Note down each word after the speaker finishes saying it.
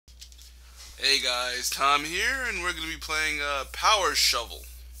Hey guys, Tom here, and we're gonna be playing Power Shovel.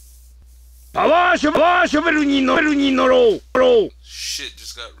 Power shovel に乗ろう。Shit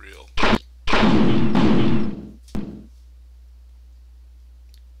just got real.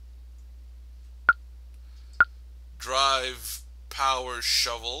 Drive Power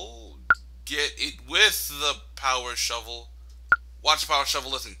Shovel. Get it with the Power Shovel. Watch Power Shovel,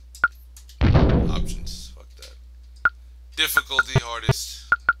 listen. Options. Fuck that. Difficulty, hardest.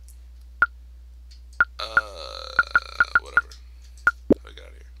 Whatever. What I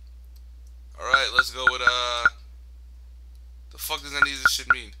got here? Alright, let's go with, the fuck does any of this shit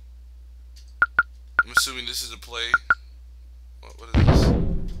mean? I'm assuming this is a play. What is this?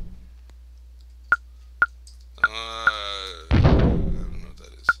 I don't know what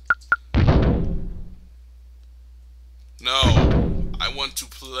that is. No, I want to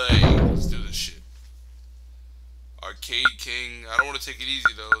play. Let's do this shit. Arcade King. I don't want to take it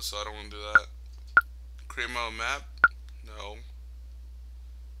easy though, so I don't want to do that. Create my own map? No.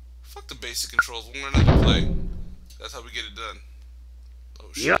 Fuck the basic controls. We'll learn how to play. That's how we get it done.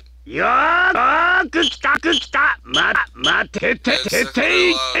 Oh shit.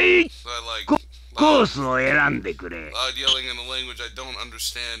 Loud yelling in a language I don't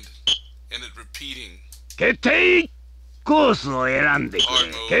understand, and it repeating.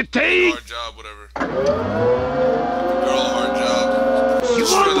 Hard mode, hard job, whatever. Girl, hard job. Sure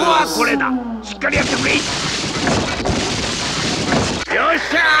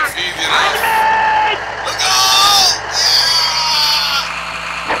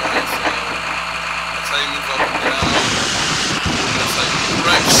That's how you move up and down. That's how you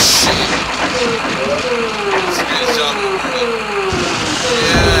wreck shit. It's a good job in the world.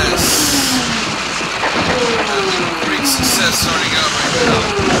 Yes. Having great success starting out right now.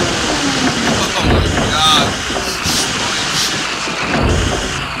 Oh my god. This is destroying shit.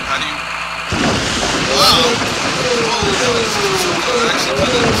 How do you... Wow. Holy hell, this is so good. Actually, kind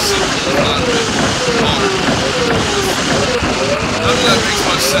of simple, not a bit hard. None of that makes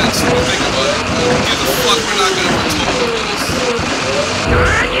much sense when you think about it. Give a fuck, we're not gonna total this.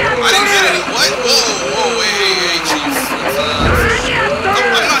 I didn't hit any. What? Whoa, hey, chief.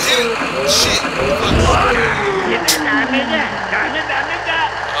 I'm not hitting. Shit.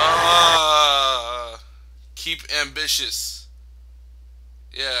 Keep ambitious.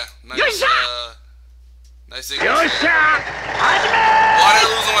 Yeah, nice. Nice English. Why did I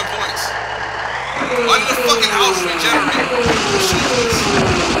lose all my points? Why did the fucking house regenerate? Jesus.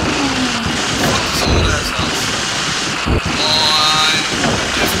 Fuck this old ass house. Come on.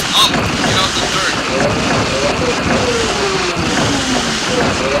 Lift up. Get out the dirt.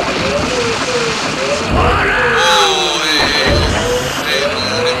 Whoa, hey, I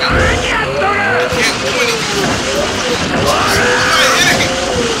can't do anything. I'm not hitting it.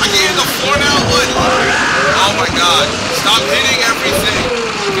 I can't hit the floor now? What? Oh my god. Stop hitting everything.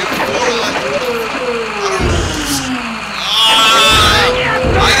 Get a portal left. I don't know.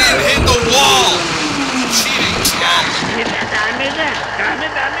 I didn't hit the wall. Cheating.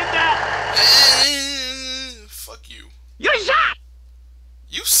 Fuck you. You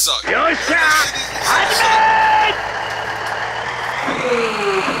suck. I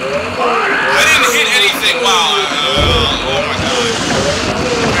didn't hit anything. Wow. Oh my god.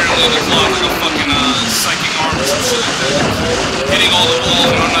 Apparently they block like a fucking psychic arm or some shit like that. Hitting all the walls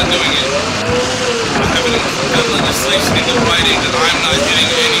and I'm not doing it. I have that legislation into writing that I'm not hitting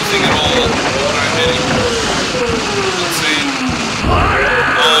anything at all when I'm hitting. Insane.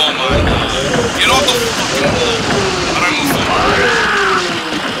 Oh my god. Get off the fucking wall. How'd I move forward?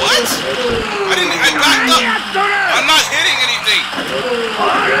 What? I backed up. I'm not hitting anything.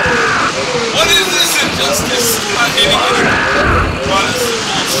 What is this injustice? I'm not hitting anything. Wow, this is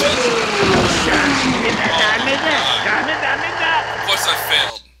bullshit. Of course I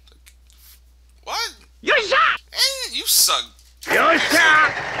failed. What? You suck. Fuck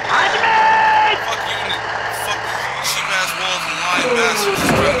you and the cheap ass walls and lying bastards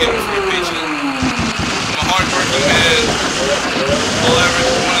just trying to get me for a paycheck. I'm a hard-working man. All I ever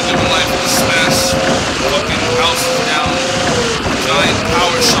want to do in life is smash fucking houses down. Giant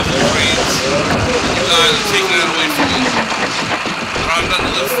power shovel cranes. You guys are taking that away from me. I don't have nothing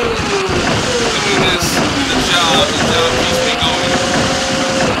to live for. Doing this, the job keeps me going.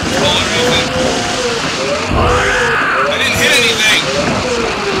 That's all the reason. I didn't hit anything!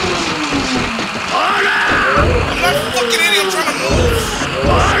 I'm not a fucking idiot, I'm trying to move!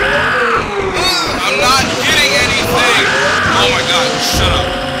 I'm not hitting anything! Oh my god, shut up.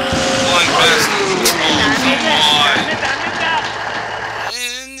 Blind bastard. Oh, come on.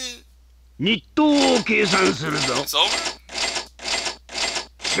 It's over?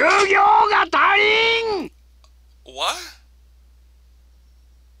 修行が足りん What?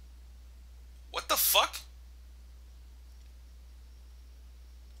 What the fuck?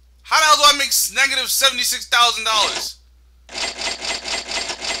 How the hell do I make negative $76,000?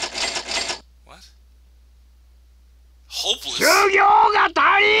 What? Hopeless. 修行が足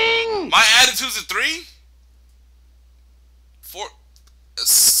りん My attitude's a 3? 4?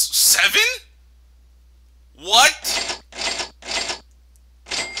 7? What?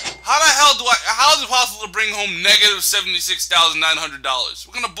 How is it possible to bring home negative $76,900?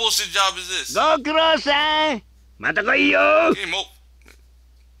 What kind of bullshit job is this? ご苦労さんまた来いよ Game over.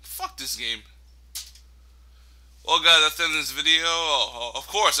 Fuck this game. Well, guys, that's the end of this video. Oh, of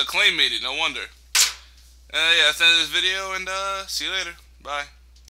course, Acclaim made it. No wonder. Yeah, that's the end of this video, and see you later. Bye.